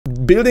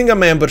building a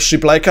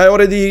membership, like I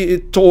already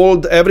told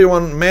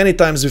everyone many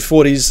times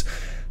before, is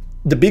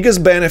the biggest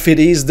benefit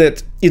is that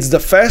it's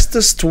the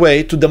fastest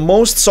way to the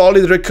most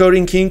solid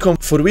recurring income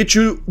for which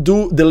you do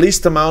the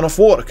least amount of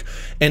work,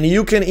 and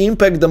you can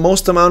impact the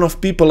most amount of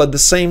people at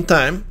the same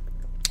time,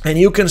 and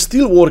you can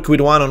still work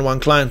with one-on-one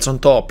clients on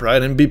top,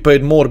 right, and be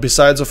paid more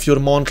besides of your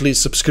monthly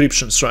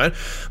subscriptions, right?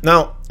 Now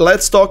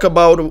let's talk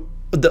about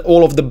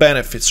all of the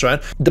benefits, right?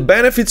 The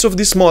benefits of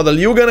this model: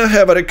 you're gonna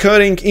have a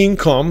recurring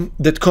income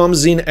that comes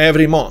in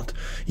every month.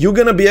 You're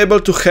gonna be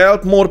able to help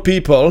more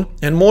people,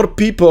 and more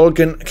people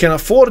can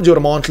afford your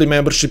monthly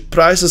membership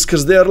prices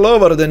because they are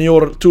lower than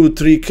your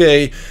 2-3K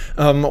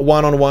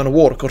one-on-one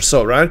work or so,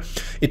 right?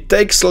 It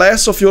takes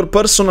less of your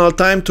personal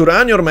time to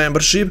run your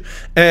membership,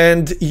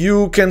 and you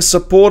can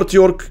support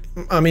your,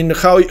 I mean,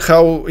 how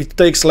it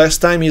takes less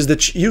time is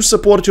that you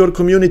support your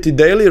community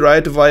daily,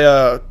 right,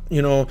 via,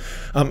 you know,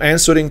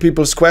 answering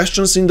people's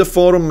questions in the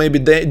forum, maybe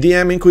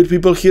DMing with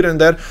people here and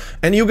there,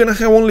 and you're gonna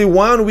have only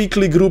one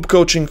weekly group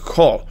coaching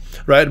call,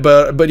 right?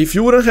 But if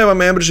you wouldn't have a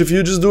membership, if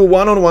you just do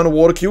one-on-one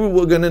work, you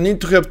were gonna need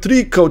to have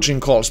 3 coaching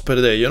calls per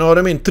day, you know what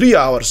I mean? 3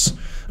 hours,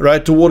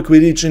 right, to work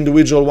with each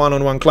individual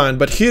one-on-one client.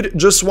 But here,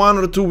 just 1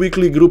 or 2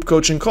 weekly group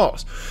coaching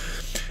calls.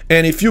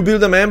 And if you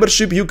build a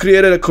membership, you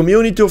created a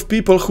community of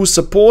people who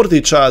support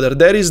each other.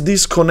 There is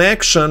this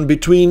connection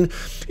between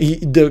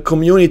the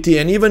community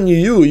and even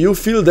you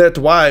feel that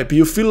vibe.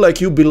 You feel like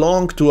you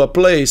belong to a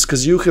place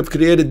because you have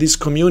created this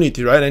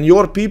community, right? And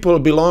your people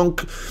belong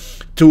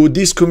to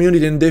this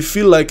community, and they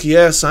feel like,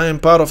 yes, I am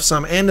part of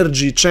some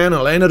energy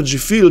channel, energy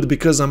field,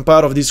 because I'm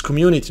part of this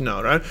community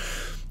now, right?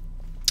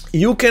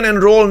 You can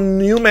enroll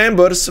new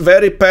members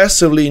very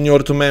passively in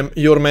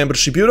your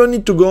membership. You don't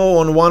need to go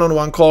on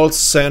one-on-one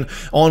calls and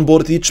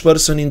onboard each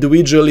person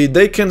individually.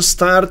 They can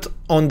start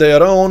on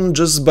their own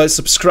just by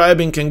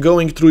subscribing and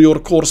going through your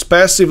course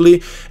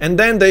passively, and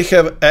then they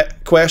have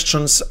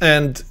questions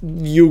and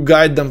you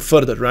guide them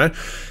further, right?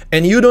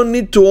 And you don't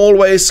need to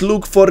always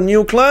look for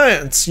new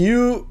clients.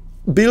 You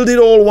build it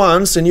all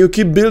once and you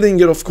keep building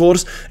it, of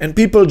course, and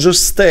people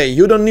just stay.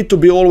 You don't need to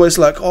be always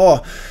like,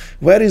 oh,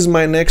 where is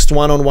my next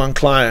one-on-one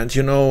client,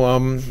 you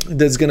know,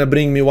 that's gonna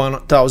bring me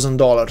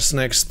 $1,000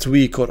 next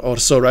week or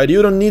so, right?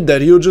 You don't need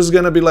that. You're just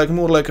gonna be like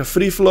more like a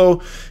free flow.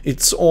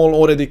 It's all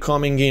already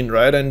coming in,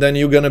 right? And then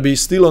you're gonna be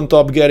still on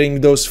top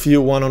getting those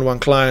few one-on-one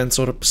clients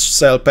or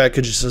sell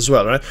packages as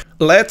well, right?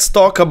 Let's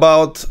talk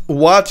about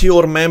what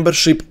your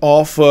membership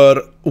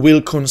offer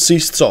will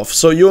consist of,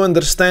 so you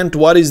understand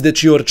what is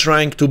that you're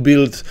trying to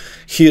build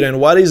here and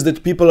what is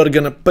that people are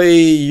gonna pay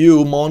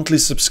you monthly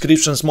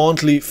subscriptions,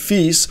 monthly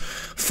fees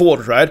for,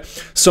 right?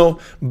 So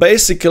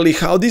basically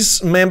how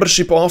this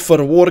membership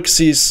offer works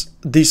is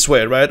this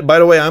way, right? By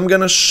the way, I'm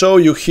gonna show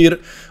you here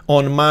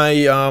on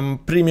my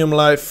Premium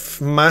Life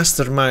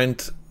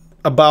Mastermind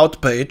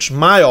about page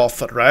my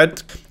offer,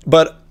 right?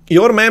 But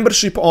your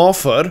membership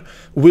offer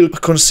will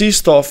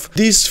consist of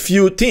these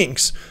few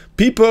things.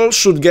 People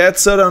should get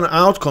certain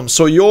outcomes.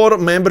 So your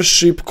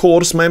membership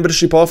course,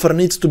 membership offer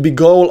needs to be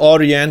goal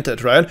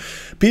oriented, right?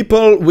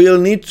 People will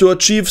need to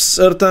achieve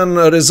certain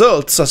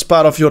results as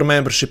part of your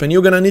membership, and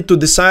you're gonna need to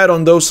decide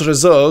on those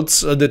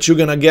results that you're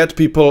gonna get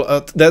people.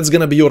 That's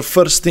gonna be your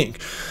first thing.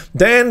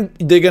 Then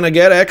they're gonna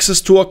get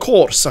access to a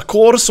course. A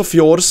course of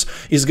yours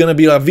is gonna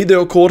be a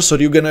video course, or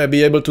you're gonna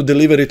be able to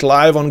deliver it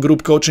live on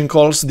group coaching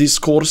calls. This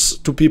course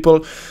to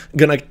people,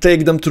 gonna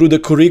take them through the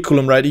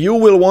curriculum, right? You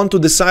will want to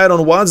decide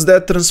on what's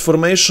that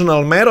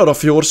transformational method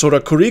of yours or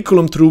a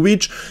curriculum through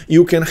which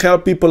you can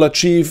help people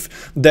achieve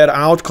their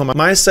outcome.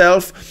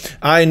 Myself,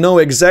 I know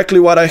exactly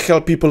what I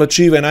help people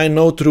achieve, and I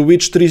know through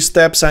which 3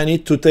 steps I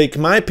need to take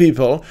my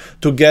people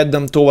to get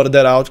them toward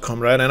that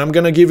outcome, right? And I'm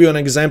gonna give you an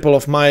example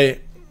of my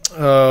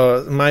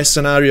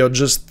scenario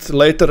just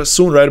later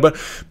soon, right? But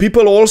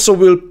people also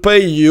will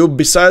pay you,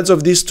 besides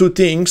of these 2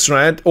 things,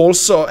 right,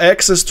 also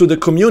access to the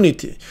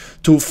community,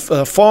 to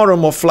a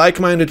forum of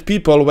like-minded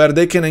people where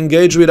they can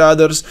engage with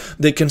others,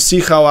 they can see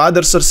how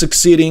others are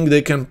succeeding,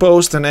 they can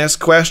post and ask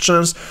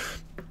questions,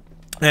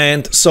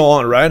 and so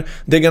on, right?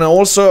 They're gonna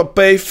also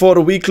pay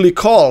for weekly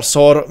calls,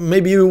 or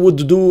maybe you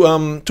would do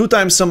 2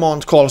 times a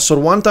month calls or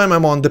 1 time a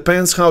month,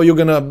 depends how you're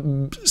gonna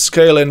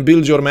scale and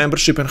build your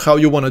membership and how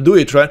you want to do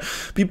it, right?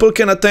 People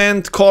can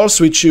attend calls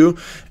with you,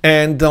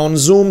 and on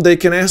Zoom they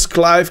can ask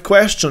live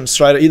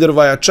questions, right? Either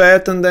via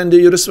chat, and then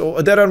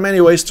there are many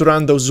ways to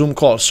run those Zoom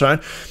calls, right?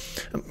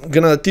 I'm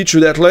gonna teach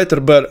you that later,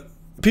 but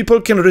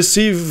people can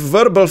receive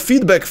verbal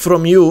feedback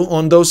from you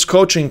on those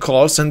coaching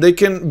calls, and they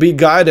can be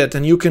guided,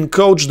 and you can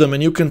coach them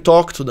and you can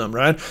talk to them,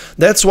 right?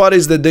 That's what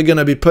is that they're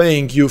gonna be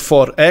paying you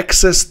for,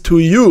 access to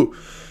you.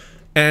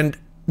 And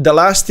the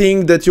last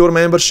thing that your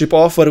membership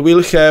offer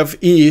will have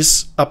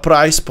is a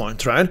price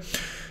point, right?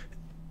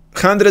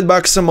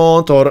 $100 a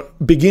month, or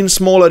begin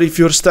smaller if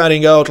you're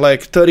starting out,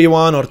 like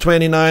 31 or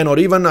 29, or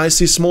even I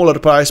see smaller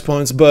price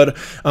points, but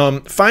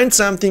find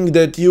something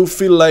that you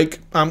feel like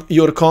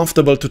you're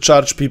comfortable to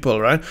charge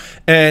people, right?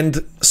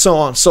 And so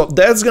on. So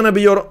that's gonna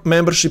be your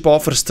membership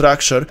offer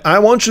structure. I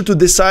want you to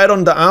decide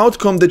on the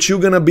outcome that you're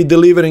gonna be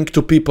delivering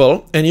to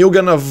people, and you're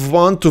gonna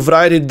want to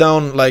write it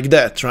down like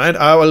that, right?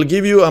 I will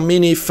give you a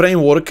mini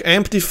framework,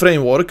 empty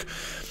framework,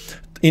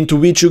 into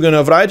which you're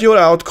gonna write your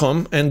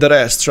outcome and the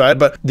rest, right?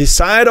 But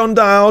decide on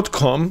the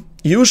outcome.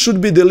 You should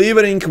be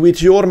delivering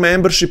with your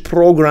membership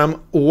program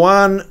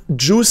one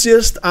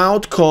juiciest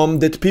outcome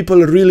that people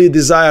really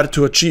desire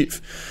to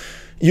achieve.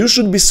 You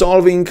should be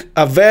solving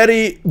a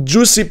very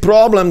juicy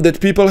problem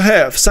that people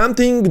have.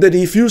 Something that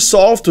if you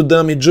solve to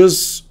them, it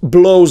just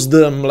blows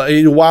them, like,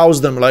 it wows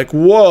them, like,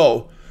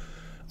 whoa,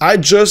 I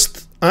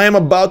am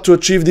about to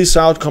achieve this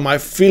outcome. I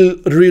feel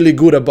really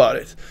good about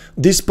it.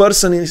 This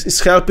person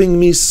is helping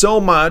me so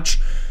much,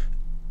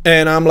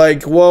 and I'm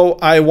like, whoa,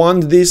 I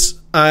want this.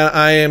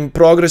 I am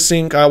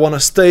progressing. I want to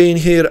stay in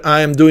here.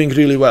 I am doing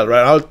really well,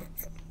 right? I'll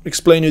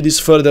explain you this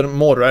further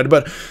more, right?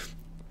 But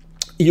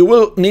you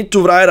will need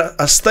to write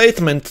a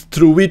statement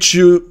through which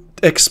you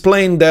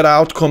explain that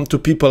outcome to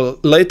people.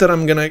 Later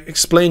I'm gonna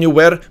explain you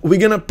where. We're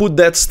gonna put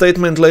that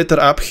statement later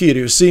up here,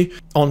 you see,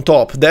 on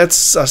top.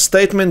 That's a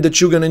statement that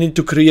you're gonna need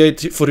to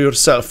create for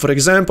yourself. For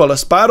example,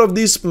 as part of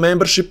this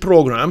membership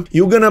program,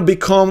 you're gonna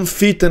become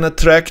fit and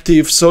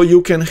attractive, so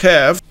you can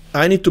have,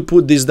 I need to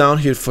put this down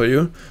here for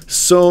you,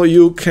 so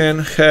you can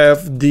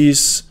have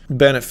these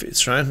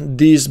benefits, right?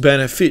 These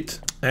benefit.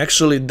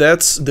 Actually,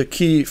 that's the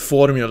key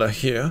formula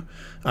here.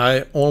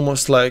 I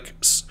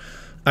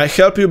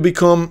help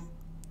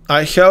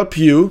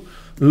you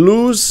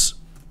lose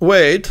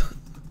weight,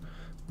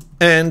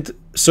 and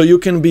so you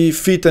can be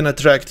fit and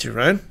attractive,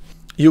 right?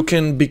 You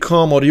can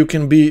become, or you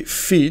can be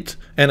fit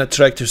and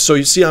attractive. So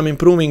you see, I'm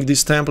improving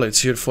these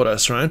templates here for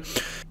us, right?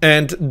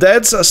 And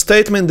that's a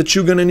statement that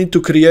you're gonna need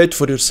to create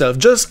for yourself,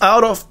 just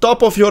out of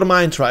top of your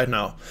mind right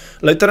now.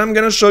 Later I'm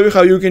gonna show you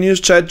how you can use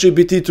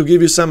ChatGPT to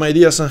give you some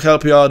ideas and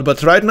help you out,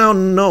 but right now,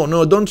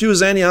 no, don't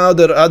use any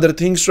other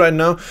things right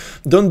now.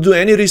 Don't do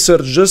any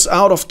research, just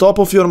out of top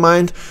of your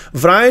mind.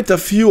 Write a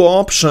few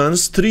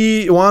options,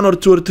 one or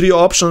two or three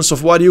options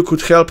of what you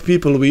could help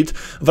people with.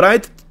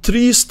 Write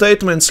 3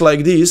 statements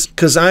like this,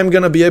 because I'm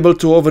gonna be able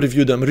to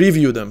review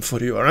them for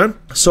you, alright?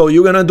 So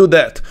you're gonna do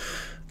that.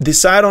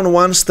 Decide on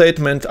one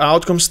statement,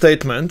 outcome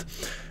statement,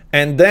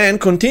 and then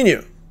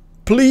continue.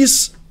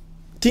 Please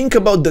think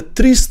about the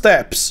 3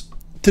 steps,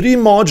 3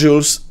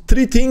 modules,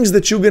 3 things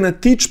that you're gonna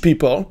teach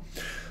people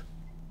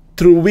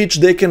through which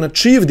they can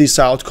achieve this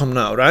outcome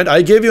now, right?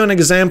 I gave you an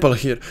example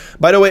here.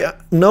 By the way,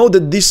 know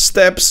that these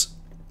steps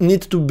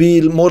need to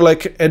be more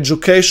like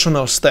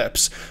educational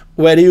steps,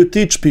 where you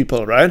teach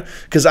people, right?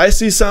 Because I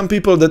see some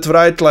people that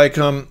write like,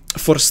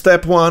 for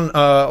step 1,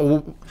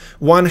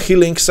 one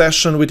healing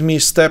session with me,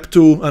 step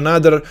 2,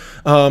 another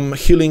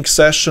healing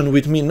session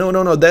with me.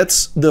 No,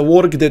 that's the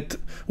work that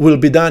will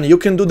be done. You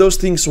can do those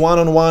things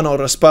one-on-one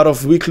or as part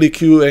of weekly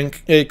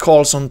Q&A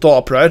calls on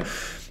top, right?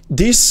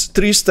 These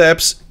 3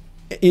 steps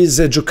is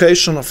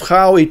education of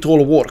how it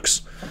all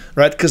works,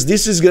 right? Because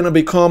this is going to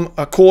become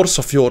a course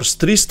of yours.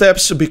 3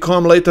 steps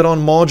become later on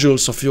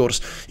modules of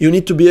yours. You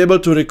need to be able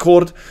to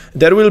record.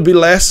 There will be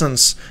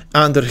lessons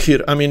under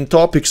here, I mean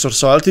topics or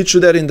so. I'll teach you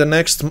that in the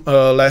next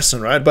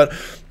lesson, right? But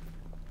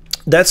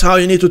that's how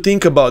you need to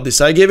think about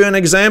this. I gave you an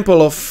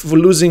example of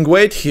losing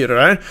weight here,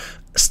 right?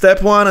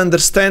 Step 1,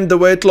 understand the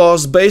weight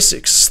loss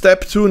basics.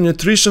 Step 2,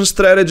 nutrition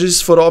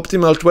strategies for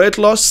optimal weight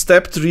loss.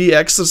 Step 3,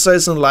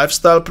 exercise and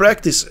lifestyle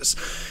practices.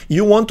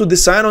 You want to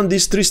decide on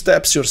these 3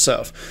 steps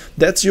yourself.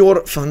 That's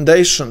your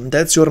foundation,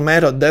 that's your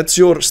method, that's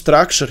your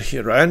structure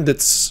here, right?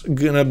 That's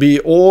gonna be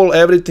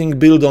everything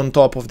built on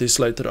top of this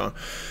later on.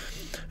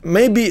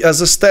 Maybe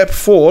as a step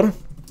 4,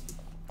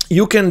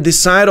 you can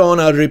decide on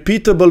a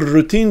repeatable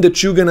routine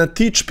that you're gonna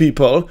teach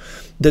people,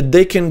 that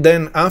they can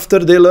then, after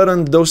they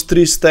learn those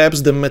 3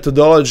 steps, the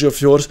methodology of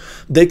yours,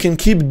 they can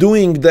keep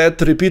doing that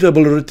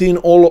repeatable routine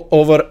all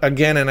over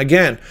again and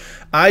again.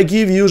 I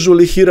give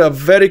usually here a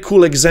very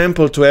cool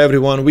example to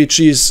everyone, which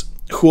is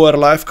who are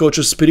life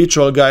coaches,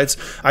 spiritual guides.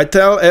 I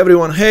tell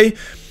everyone, hey,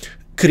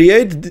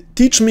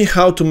 teach me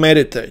how to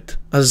meditate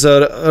as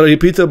a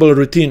repeatable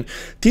routine.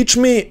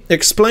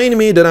 Explain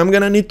me that I'm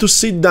gonna need to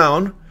sit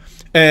down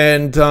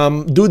and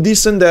do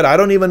this and that. I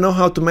don't even know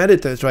how to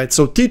meditate, right?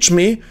 So teach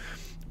me,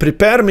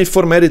 prepare me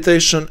for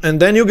meditation, and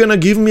then you're gonna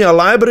give me a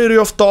library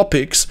of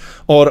topics,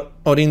 or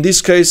in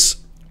this case,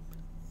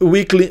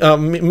 weekly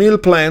meal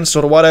plans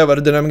or whatever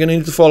that I'm gonna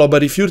need to follow.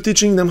 But if you're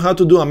teaching them how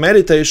to do a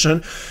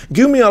meditation,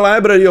 give me a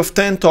library of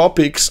 10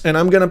 topics, and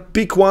I'm gonna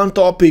pick one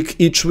topic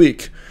each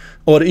week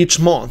or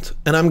each month,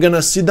 and I'm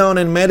gonna sit down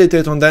and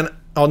meditate on that.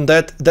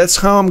 That's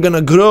how I'm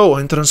gonna grow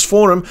and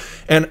transform,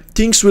 and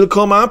things will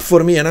come up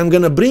for me, and I'm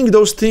gonna bring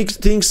those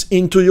things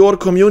into your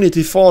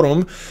community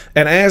forum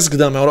and ask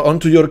them, or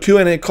onto your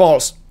Q&A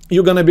calls.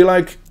 You're gonna be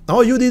like,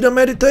 oh, you did a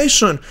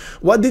meditation,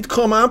 what did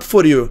come up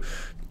for you?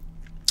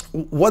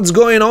 what's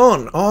going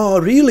on? Oh,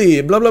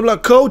 really? Blah, blah, blah,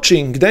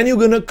 coaching. Then you're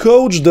gonna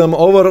coach them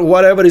over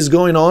whatever is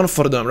going on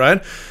for them,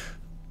 right?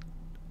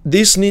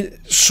 This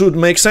should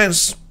make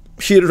sense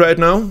here right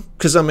now,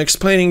 because I'm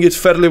explaining it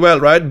fairly well,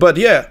 right? But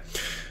yeah,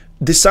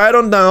 decide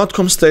on the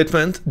outcome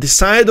statement,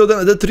 decide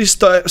on the 3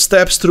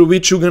 steps through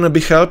which you're gonna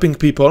be helping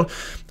people.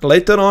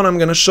 Later on, I'm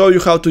gonna show you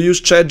how to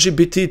use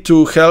ChatGPT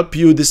to help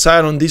you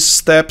decide on these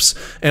steps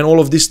and all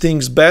of these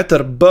things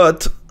better,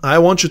 but I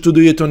want you to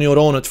do it on your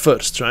own at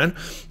first, right?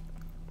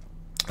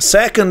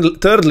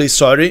 Thirdly,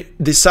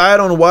 decide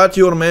on what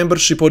your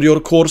membership or your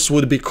course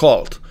would be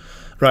called,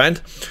 right?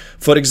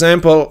 For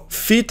example,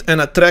 fit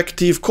and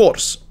attractive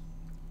course,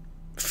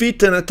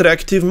 fit and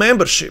attractive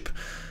membership,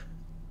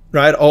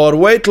 right? Or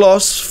weight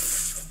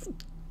loss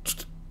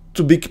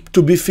to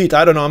be fit.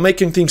 I don't know, I'm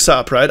making things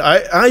up, right?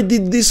 I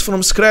did this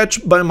from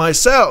scratch by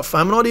myself.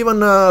 I'm not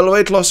even a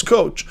weight loss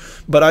coach,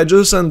 but I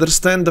just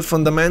understand the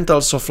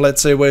fundamentals of,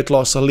 let's say, weight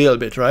loss a little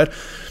bit, right?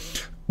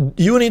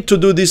 You need to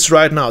do this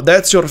right now.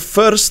 That's your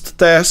first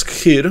task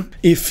here.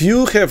 If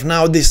you have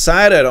now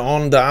decided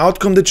on the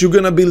outcome that you're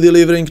gonna be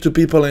delivering to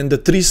people and the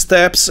 3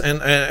 steps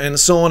and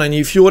so on, and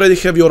if you already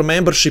have your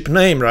membership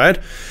name, right,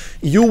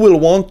 you will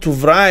want to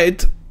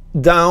write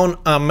down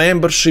a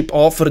membership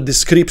offer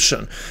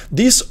description.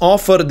 This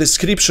offer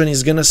description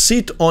is gonna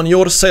sit on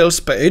your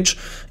sales page.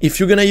 If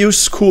you're gonna use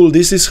school,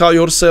 this is how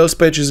your sales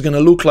page is gonna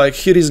look like.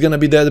 Here is gonna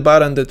be that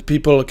button that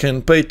people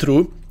can pay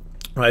through.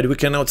 Right, we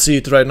cannot see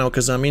it right now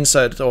because I'm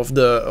inside of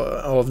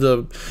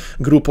the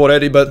group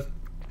already, but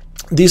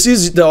this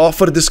is the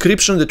offer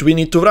description that we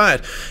need to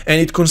write,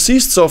 and it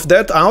consists of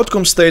that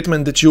outcome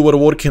statement that you were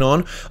working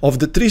on, of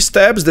the 3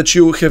 steps that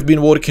you have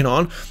been working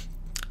on,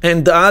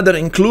 and the other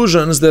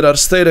inclusions that are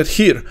stated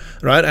here,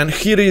 right? And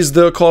here is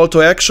the call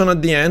to action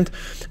at the end,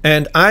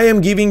 and I am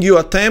giving you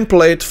a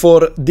template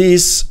for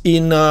this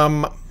in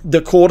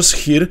the course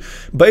here.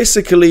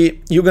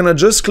 Basically, you're gonna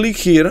just click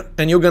here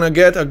and you're gonna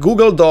get a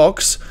Google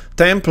Docs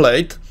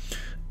template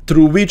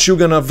through which you're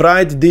gonna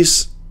write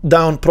this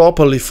down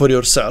properly for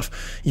yourself.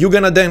 You're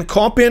gonna then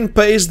copy and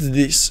paste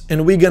this,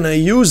 and we're gonna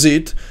use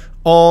it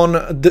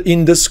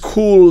in the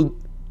school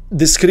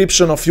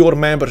description of your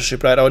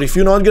membership, right? Or if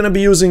you're not gonna be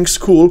using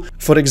school,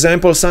 for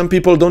example, some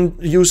people don't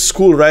use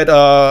school, right?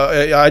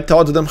 I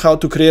taught them how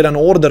to create an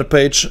order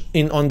page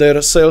on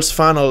their sales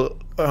funnel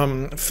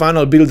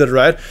builder,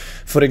 right?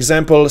 For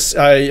example,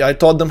 I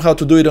taught them how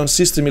to do it on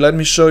System. Let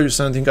me show you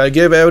something. I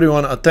gave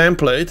everyone a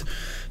template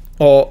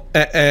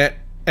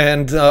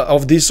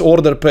of this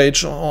order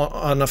page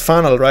on a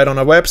funnel, right, on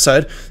a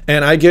website,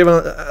 and I gave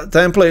a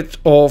template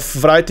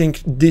of writing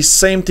these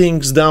same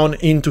things down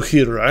into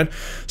here, right?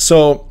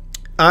 So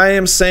I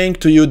am saying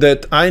to you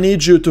that I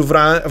need you to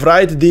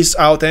write this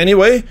out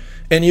anyway,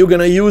 and you're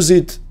gonna use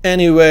it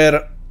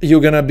anywhere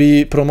you're gonna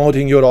be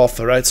promoting your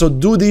offer, right? So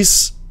do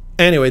this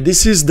anyway.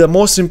 This is the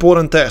most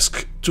important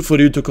task for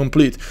you to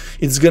complete.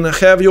 It's gonna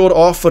have your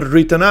offer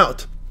written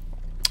out.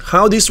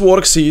 How this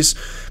works is,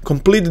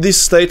 complete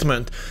this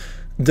statement.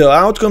 The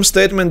outcome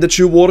statement that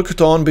you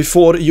worked on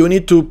before, you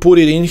need to put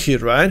it in here,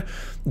 right?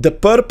 The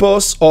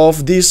purpose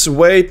of this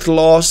weight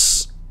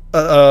loss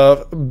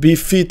be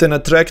fit and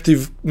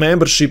attractive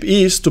membership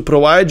is to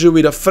provide you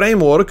with a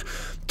framework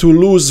to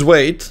lose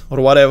weight or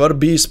whatever,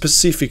 be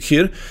specific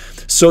here,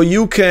 so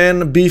you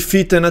can be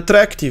fit and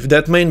attractive.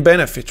 That main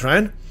benefit,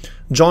 right?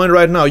 Join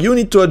right now. You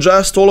need to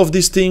adjust all of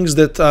these things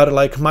that are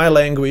like my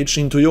language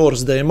into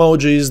yours, the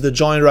emojis, the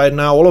join right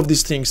now, all of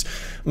these things.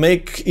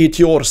 Make it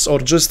yours or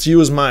just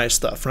use my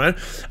stuff, right?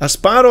 As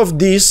part of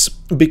this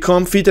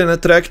Become Fit and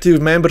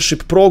Attractive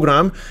membership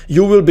program,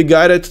 you will be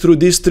guided through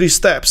these 3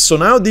 steps. So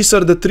now these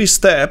are the 3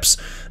 steps,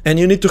 and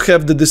you need to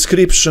have the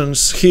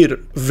descriptions here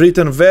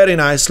written very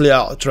nicely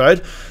out,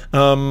 right?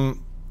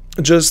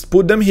 Just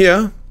put them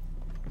here,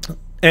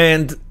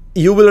 and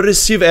you will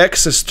receive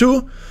access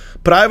to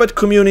private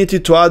community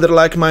to other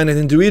like-minded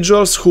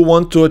individuals who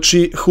want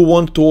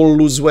to all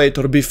lose weight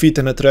or be fit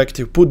and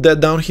attractive. Put that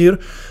down here,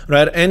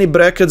 right? Any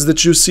brackets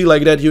that you see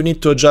like that, you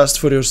need to adjust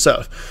for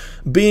yourself.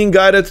 Being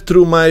guided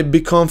through my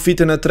Become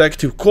Fit and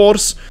Attractive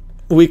course,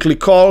 weekly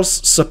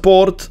calls,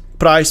 support,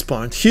 price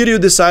point. Here you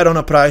decide on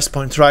a price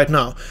point right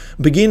now.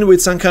 Begin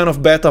with some kind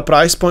of beta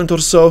price point or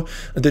so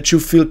that you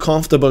feel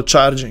comfortable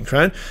charging,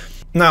 right?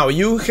 Now,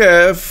 you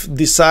have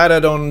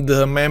decided on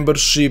the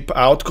membership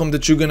outcome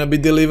that you're gonna be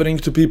delivering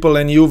to people,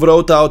 and you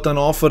wrote out an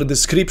offer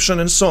description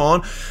and so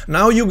on.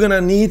 Now you're gonna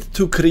need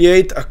to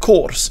create a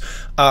course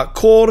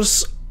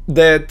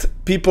that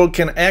people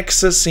can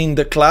access in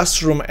the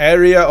classroom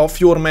area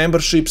of your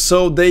membership,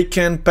 so they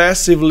can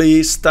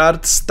passively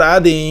start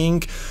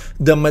studying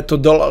the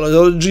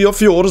methodology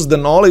of yours, the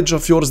knowledge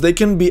of yours. They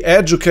can be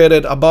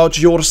educated about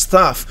your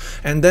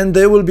stuff, and then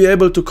they will be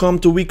able to come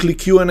to weekly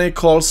Q&A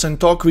calls and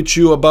talk with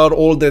you about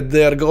all that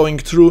they are going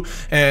through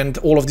and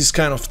all of these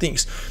kind of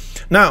things.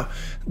 Now,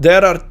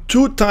 there are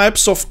 2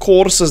 types of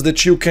courses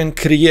that you can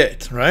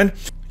create, right?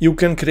 You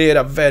can create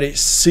a very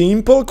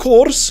simple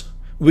course,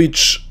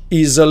 which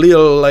is a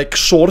little like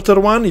shorter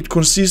one. It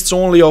consists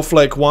only of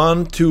like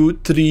 1, 2,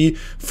 3,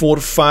 4,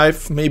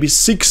 5, maybe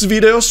 6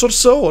 videos or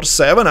so, or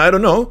 7, I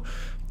don't know,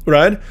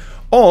 right?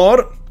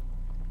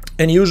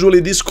 And usually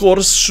this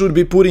course should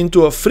be put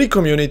into a free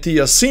community,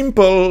 a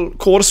simple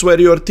course where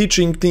you are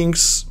teaching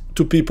things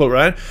to people,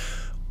 right?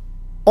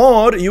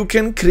 Or you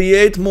can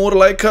create more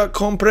like a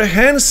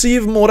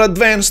comprehensive, more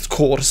advanced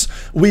course,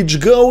 which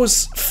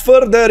goes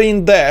further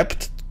in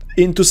depth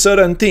into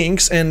certain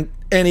things, and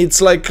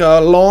it's like a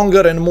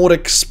longer and more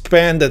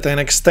expanded and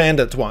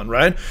extended one,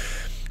 right?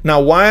 Now,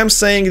 why I'm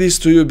saying this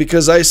to you?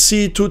 Because I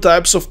see two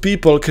types of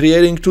people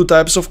creating two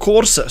types of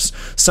courses.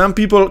 Some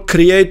people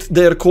create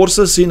their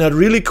courses in a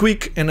really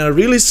quick and a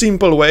really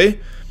simple way,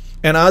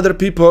 and other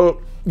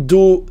people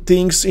do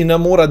things in a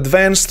more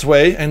advanced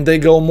way and they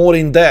go more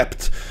in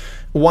depth,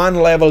 one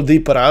level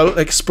deeper. I'll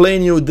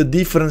explain you the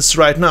difference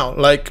right now.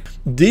 Like,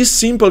 this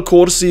simple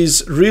course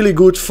is really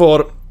good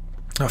for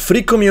a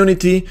free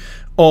community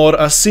or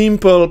a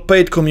simple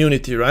paid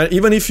community, right?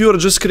 Even if you're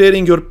just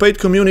creating your paid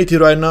community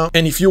right now,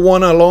 and if you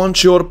want to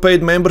launch your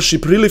paid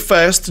membership really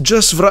fast,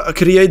 just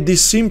create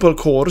this simple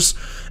course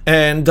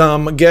and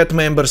get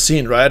members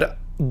in, right?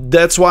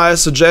 That's why I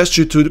suggest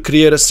you to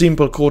create a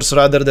simple course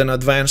rather than an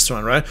advanced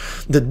one, right?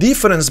 The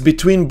difference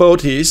between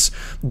both is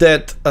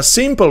that a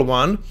simple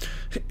one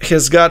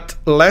has got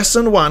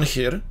lesson 1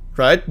 here,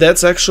 right?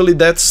 That's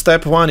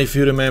step 1, if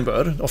you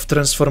remember, of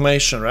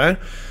transformation, right?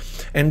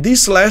 And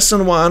this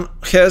lesson 1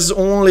 has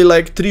only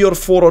like 3 or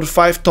 4 or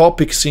 5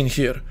 topics in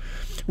here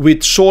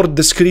with short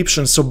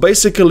descriptions. So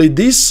basically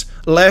this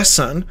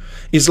lesson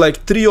is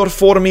like 3 or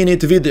 4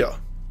 minute video,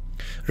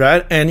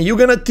 right? And you're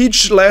gonna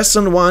teach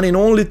lesson 1 in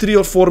only 3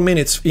 or 4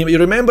 minutes. You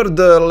remember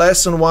the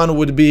lesson 1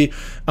 would be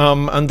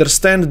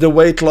understand the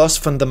weight loss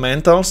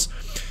fundamentals.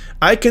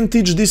 I can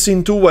teach this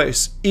in 2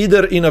 ways,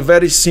 either in a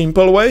very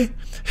simple way.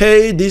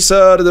 Hey, these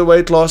are the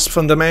weight loss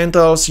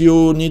fundamentals,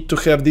 you need to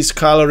have this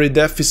calorie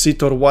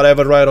deficit or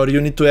whatever, right? Or you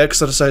need to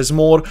exercise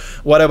more,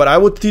 whatever. I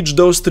would teach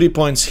those 3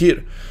 points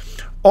here.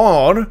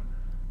 Or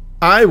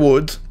I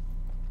would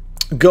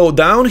go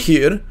down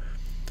here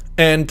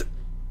and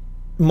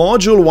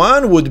module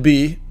 1 would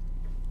be,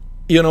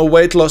 you know,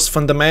 weight loss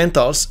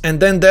fundamentals,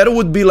 and then there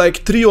would be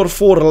like 3 or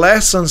 4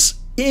 lessons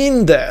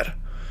in there.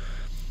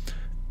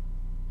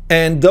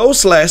 And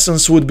those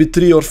lessons would be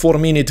 3 or 4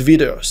 minute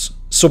videos.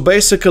 So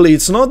basically,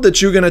 it's not that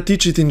you're gonna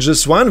teach it in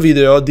just 1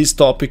 video, this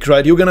topic,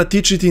 right? You're gonna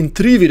teach it in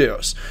 3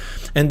 videos.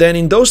 And then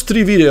in those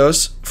 3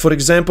 videos, for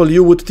example,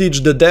 you would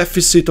teach the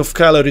deficit of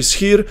calories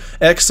here,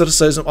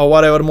 exercise or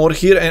whatever more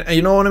here, and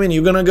you know what I mean?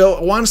 You're gonna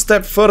go 1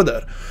 step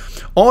further.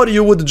 Or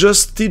you would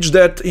just teach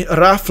that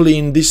roughly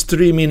in these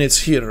 3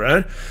 minutes here,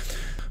 right?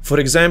 For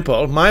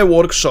example, my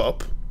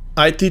workshop,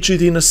 I teach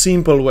it in a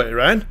simple way,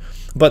 right?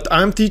 But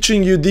I'm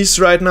teaching you this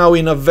right now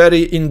in a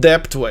very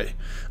in-depth way,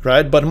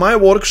 right? But my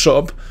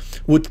workshop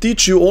would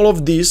teach you all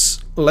of this.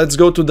 Let's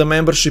go to the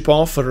membership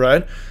offer,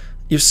 right?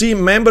 You see,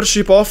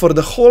 membership offer,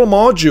 the whole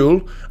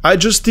module, I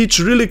just teach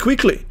really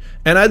quickly.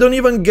 And I don't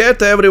even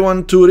get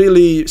everyone to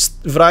really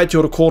write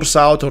your course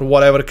out or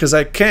whatever, because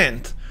I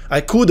can't.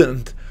 I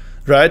couldn't,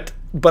 right?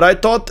 But I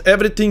taught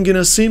everything in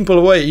a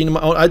simple way.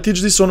 I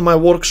teach this on my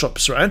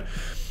workshops, right?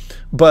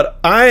 But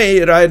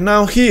right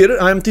now here,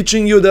 I'm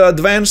teaching you the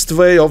advanced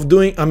way of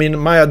doing, I mean,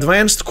 my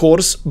advanced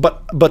course,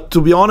 but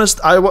to be honest,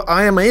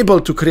 I am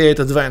able to create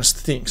advanced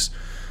things.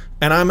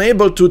 And I'm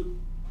able to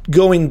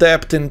go in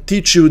depth and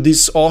teach you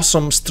these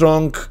awesome,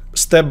 strong,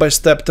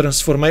 step-by-step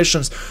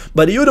transformations.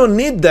 But you don't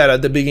need that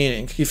at the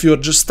beginning if you're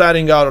just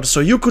starting out. So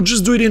you could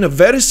just do it in a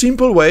very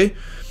simple way.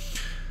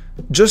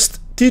 Just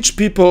teach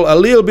people a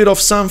little bit of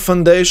some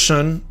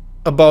foundation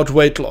about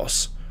weight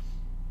loss.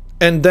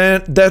 And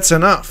then that's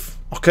enough.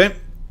 Okay.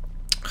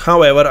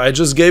 However, I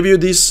just gave you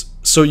this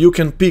so you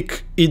can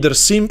pick either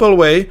simple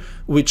way,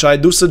 which I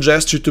do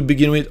suggest you to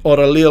begin with, or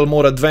a little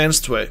more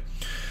advanced way.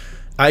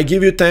 I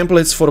give you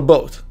templates for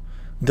both,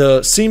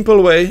 the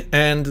simple way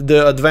and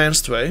the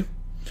advanced way.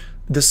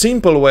 The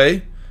simple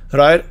way,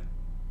 right,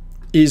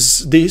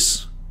 is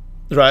this,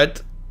 right?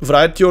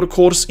 Write your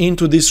course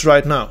into this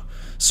right now.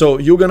 So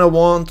you're gonna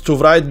want to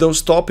write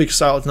those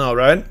topics out now,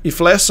 right? If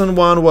lesson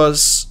 1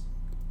 was,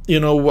 you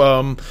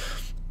know,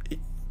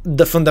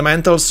 the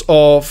fundamentals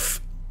of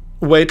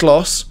weight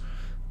loss,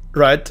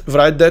 right?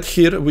 Write that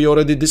here. We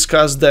already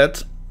discussed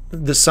that,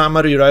 the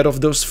summary, right, of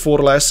those 4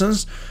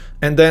 lessons.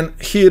 And then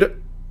here,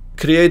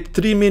 create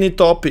 3 mini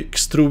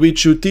topics through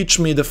which you teach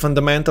me the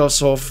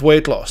fundamentals of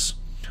weight loss,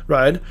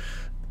 right?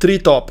 3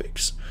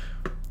 topics.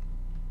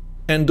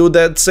 And do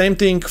that same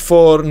thing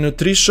for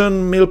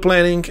nutrition, meal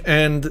planning,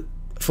 and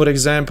for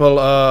example,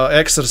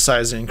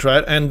 exercising,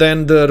 right? And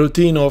then the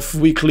routine of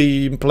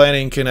weekly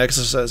planning and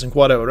exercising,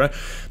 whatever, right?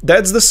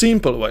 That's the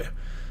simple way.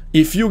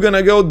 If you're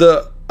gonna go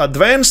the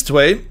advanced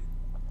way,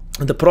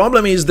 the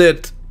problem is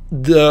that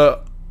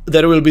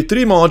there will be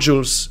 3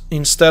 modules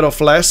instead of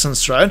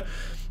lessons, right?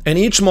 And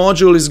each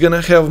module is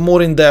gonna have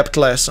more in-depth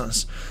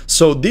lessons.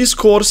 So this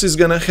course is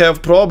gonna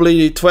have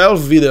probably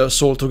 12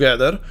 videos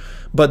altogether,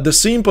 but the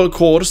simple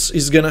course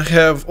is gonna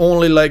have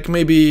only like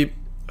maybe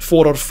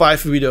 4 or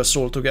 5 videos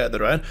altogether,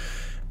 right?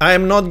 I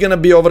am not gonna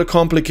be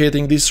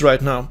overcomplicating this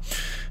right now.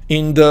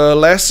 In the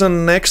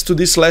lesson next to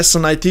this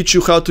lesson, I teach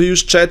you how to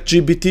use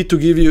ChatGPT to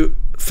give you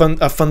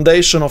a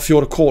foundation of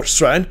your course,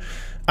 right?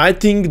 I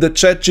think that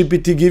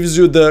ChatGPT gives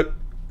you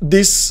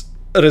this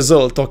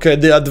result, okay,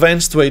 the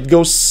advanced way. It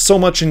goes so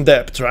much in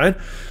depth, right?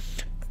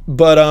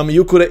 But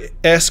you could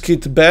ask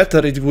it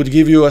better, it would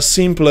give you a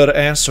simpler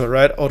answer,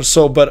 right, or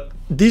so. But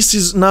this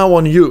is now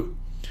on you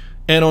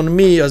and on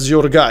me as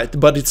your guide,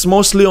 but it's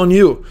mostly on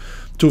you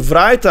to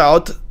write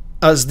out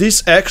as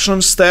this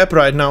action step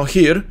right now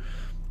here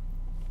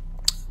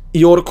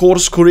your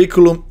course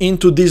curriculum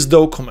into this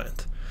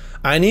document.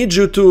 I need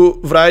you to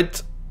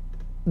write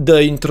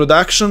the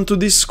introduction to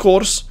this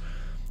course,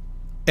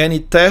 any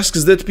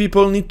tasks that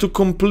people need to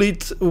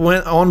complete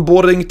when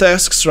onboarding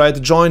tasks, right?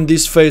 Join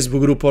this Facebook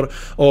group,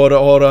 or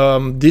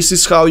this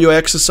is how you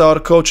access our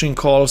coaching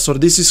calls, or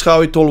this is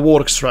how it all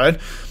works, right?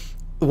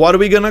 What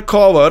we're gonna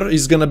cover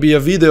is gonna be a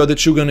video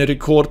that you're gonna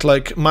record,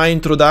 like my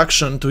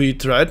introduction to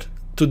it, right?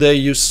 Today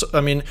you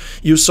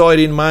saw it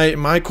in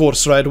my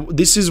course, right?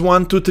 This is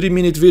 1 to 3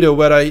 minute video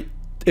where I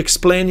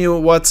explain you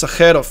what's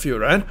ahead of you,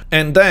 right?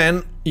 And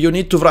then you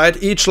need to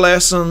write each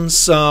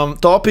lesson's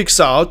topics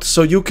out,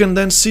 so you can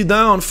then sit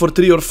down for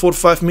 3 or 4,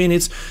 5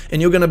 minutes,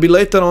 and you're gonna be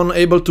later on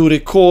able to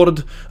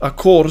record a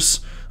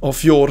course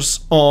of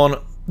yours on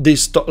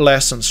these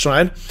lessons,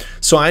 right?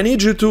 So I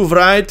need you to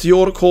write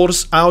your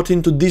course out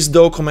into this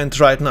document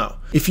right now.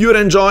 If you're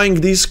enjoying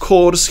this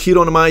course here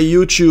on my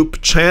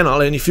YouTube channel,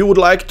 and if you would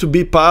like to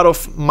be part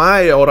of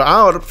my or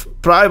our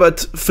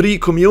private free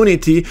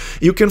community,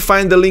 you can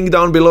find the link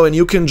down below, and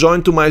you can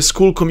join to my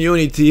school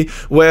community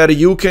where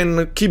you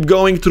can keep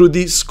going through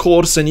this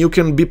course, and you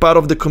can be part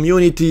of the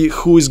community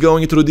who is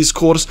going through this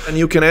course, and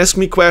you can ask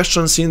me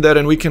questions in there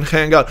and we can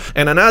hang out.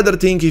 And another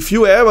thing, if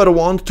you ever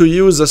want to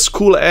use a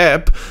school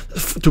app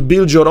to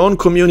build your own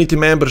community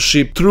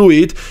membership through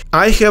it,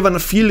 I have an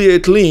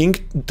affiliate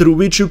link through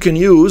which you can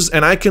use,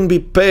 and I can be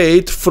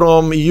paid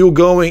from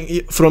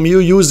you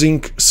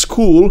using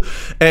school.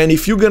 And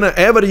if you're gonna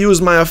ever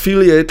use my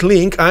affiliate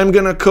link, I'm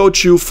gonna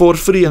coach you for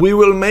free. We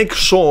will make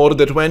sure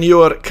that when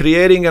you are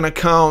creating an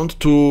account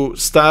to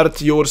start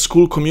your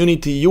school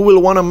community, you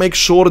will want to make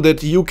sure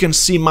that you can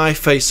see my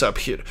face up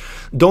here.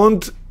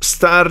 Don't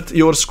start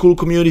your school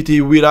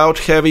community without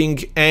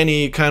having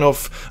any kind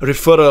of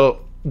referral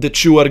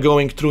that you are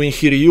going through in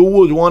here. You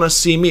would want to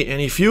see me,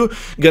 and if you're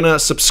gonna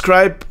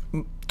subscribe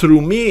through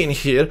me in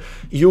here,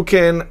 you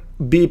can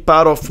be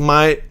part of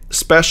my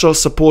special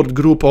support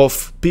group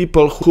of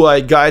people who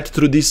I guide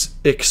through this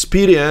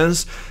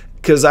experience,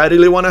 because I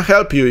really want to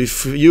help you.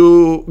 If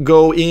you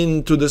go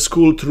into the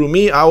school through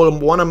me, I will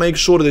want to make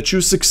sure that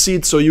you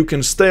succeed, so you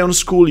can stay on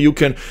school, you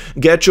can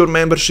get your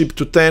membership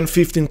to 10,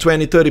 15,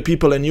 20, 30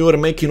 people, and you are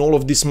making all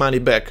of this money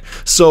back.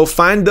 So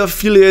find the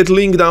affiliate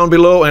link down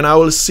below, and I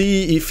will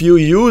see if you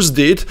used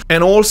it.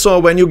 And also,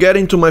 when you get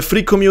into my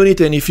free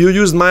community, and if you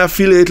used my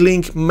affiliate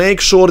link, make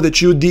sure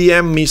that you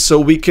DM me so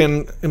we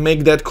can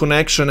make that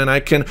connection, and I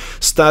can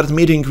start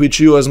meeting with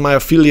you as my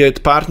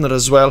affiliate partner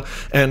as well,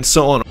 and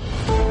so on.